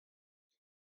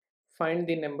Find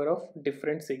the number of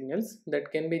different signals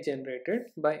that can be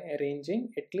generated by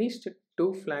arranging at least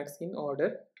 2 flags in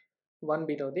order, one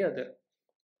below the other,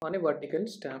 on a vertical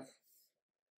staff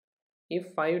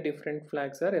if 5 different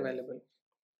flags are available.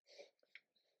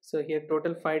 So here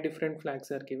total 5 different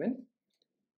flags are given.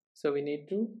 So we need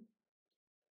to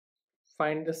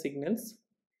find the signals,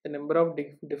 the number of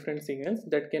different signals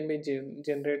that can be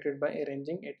generated by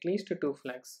arranging at least 2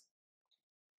 flags.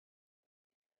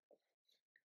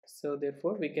 So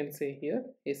therefore we can say here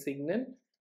a signal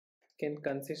can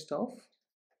consist of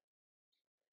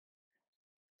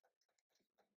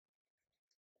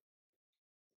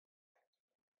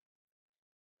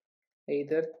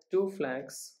either 2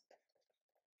 flags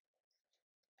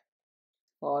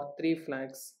or 3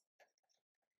 flags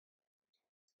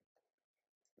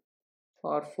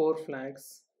or 4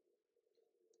 flags,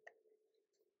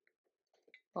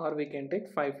 or we can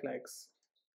take 5 flags.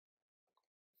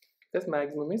 This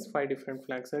maximum is 5 different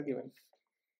flags are given.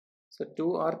 So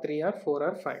 2 or 3 or 4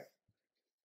 or 5.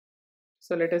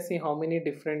 So let us see how many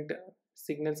different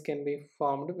signals can be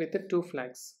formed with the 2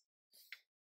 flags.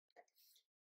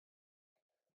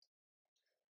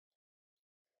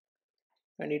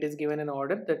 And it is given an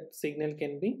order that signal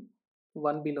can be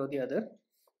one below the other.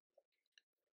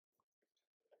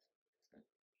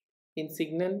 In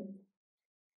signal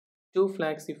 2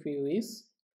 flags if you use,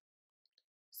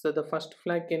 so the first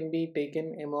flag can be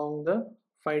taken among the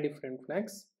 5 different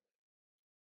flags.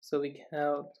 So we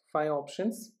have 5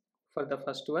 options for the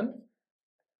first one,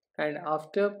 and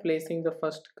after placing the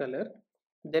first color,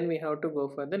 then we have to go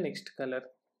for the next color,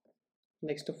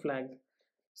 next flag.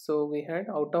 So we had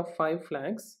out of 5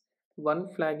 flags, 1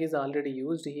 flag is already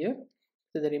used here,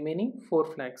 so the remaining 4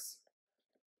 flags.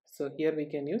 So here we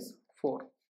can use 4,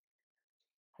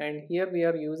 and here we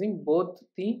are using both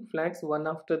the flags one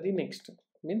after the next,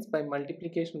 means by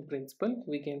multiplication principle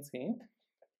we can say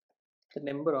the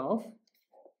number of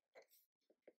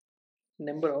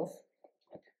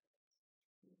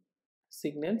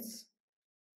signals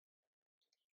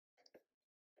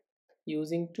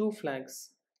using 2 flags,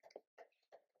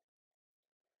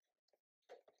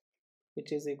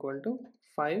 which is equal to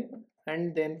 5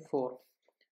 and then 4.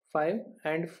 5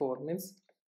 and 4 means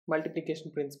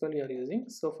multiplication principle we are using,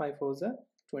 so 5 4s are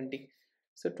 20.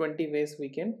 So 20 ways we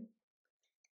can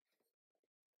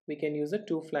use the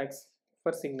 2 flags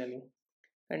for signaling.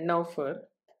 And now for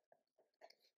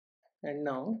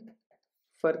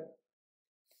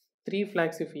 3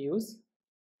 flags if we use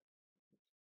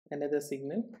another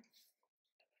signal,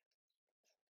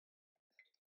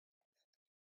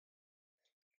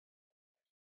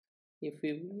 if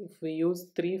we use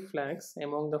 3 flags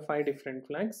among the 5 different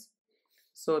flags,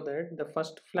 so that the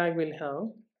first flag will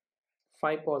have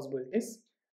 5 possibilities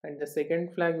and the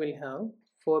second flag will have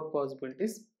 4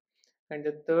 possibilities and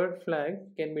the third flag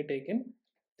can be taken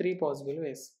 3 possible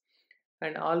ways,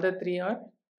 and all the 3 are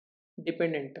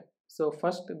dependent. So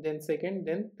first, then second,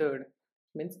 then third,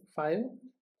 means 5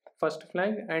 first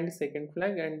flag and second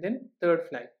flag and then third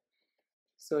flag.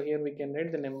 So here we can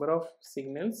write the number of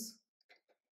signals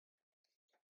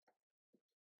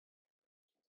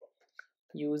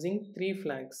using 3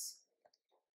 flags.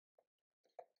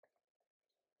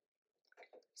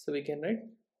 So we can write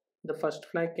the first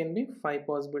flag can be 5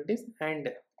 possibilities, and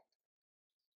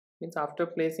means after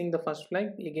placing the first flag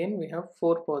again we have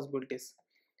 4 possibilities,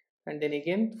 and then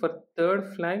again for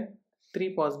third flag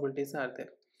 3 possibilities are there,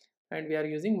 and we are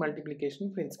using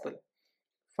multiplication principle.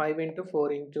 5 into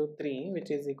 4 into 3, which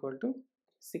is equal to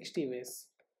 60 ways.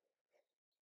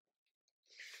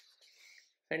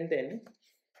 And then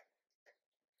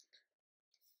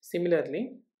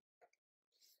similarly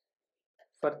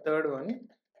for third one,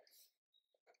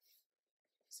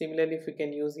 similarly if we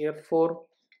can use here 4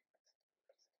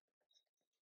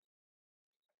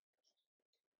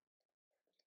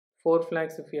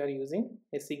 flags, if we are using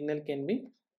a signal can be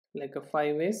like a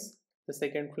 5 ways, the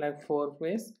second flag 4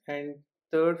 ways, and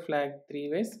third flag 3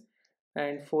 ways,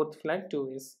 and fourth flag 2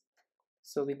 ways.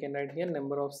 So we can write here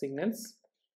number of signals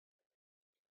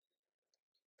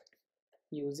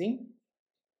using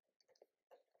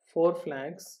 4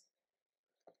 flags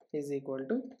is equal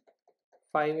to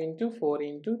 5 into 4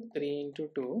 into 3 into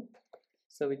 2,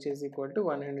 so which is equal to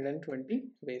 120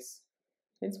 ways.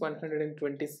 Means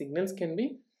 120 signals can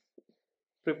be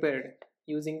prepared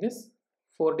using this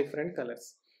 4 different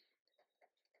colors.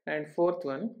 And fourth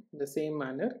one, the same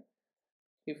manner,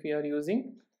 if we are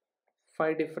using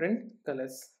 5 different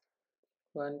colors,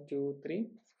 1 2 3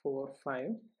 4 5,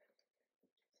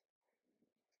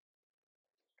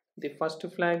 the first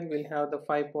flag will have the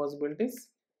 5 possibilities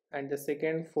and the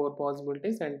second 4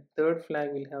 possibilities, and third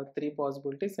flag will have 3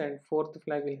 possibilities, and fourth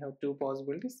flag will have 2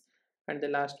 possibilities, and the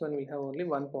last one will have only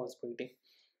 1 possibility.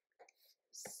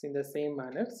 In the same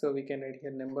manner, so we can write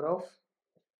here number of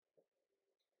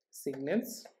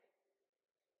signals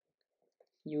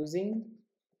using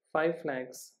 5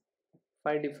 flags,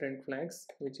 5 different flags,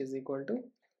 which is equal to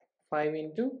 5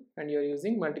 into, and you are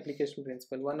using multiplication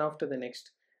principle one after the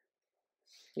next.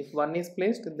 If one is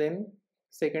placed, then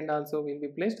second also will be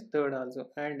placed, third also,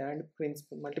 and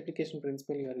principle, multiplication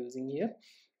principle you are using here.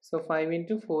 So 5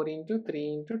 into 4 into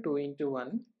 3 into 2 into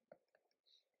 1,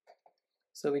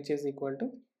 so which is equal to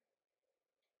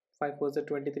 5 4 is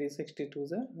 23, 62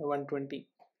 is 120.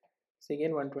 So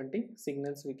again 120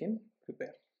 signals we can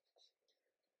prepare.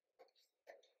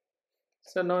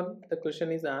 So now the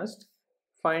question is asked,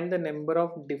 find the number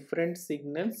of different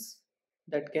signals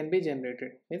that can be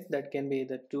generated. Means that can be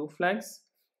either 2 flags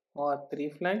or 3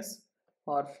 flags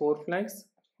or 4 flags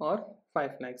or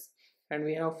 5 flags. And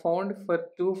we have found for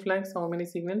 2 flags how many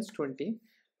signals? 20.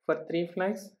 For 3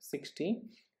 flags 60,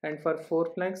 and for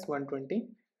 4 flags 120,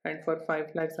 and for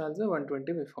 5 flags also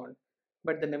 120 we found.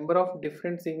 But the number of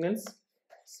different signals,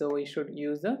 so we should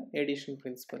use the addition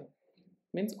principle.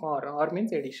 Means or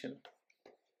means addition.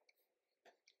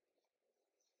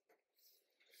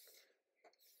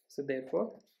 So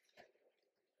therefore,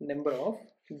 number of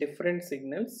different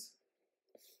signals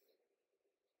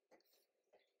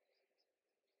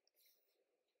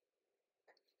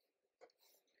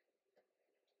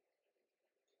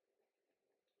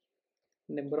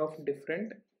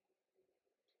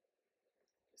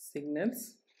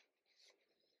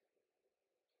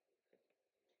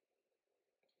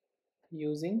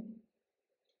using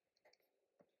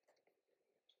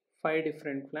 5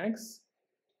 different flags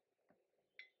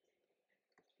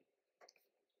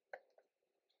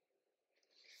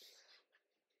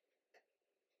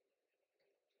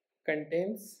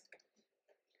contains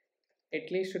at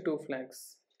least 2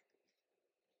 flags,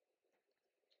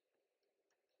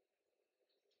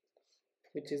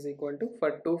 which is equal to,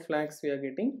 for 2 flags we are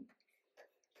getting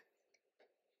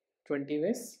 20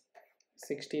 ways,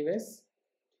 60 ways.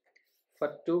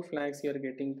 For 2 flags you are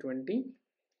getting 20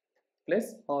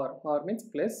 plus, or means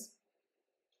plus.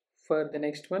 For the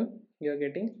next one you are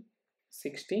getting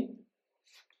 60,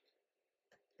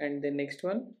 and the next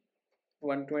one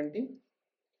 120,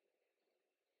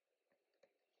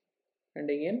 and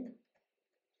again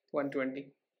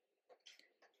 120.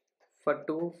 For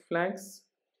 2 flags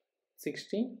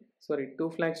 60, sorry,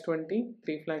 2 flags 20,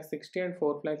 3 flags 60, and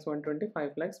 4 flags 120,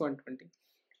 5 flags 120.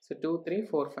 So 2 3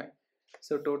 4 5.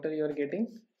 So total you are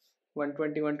getting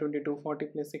 120 120 240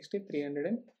 plus 60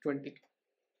 320.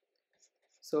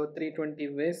 So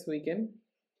 320 ways we can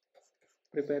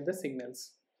prepare the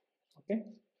signals. Okay,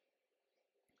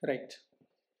 right.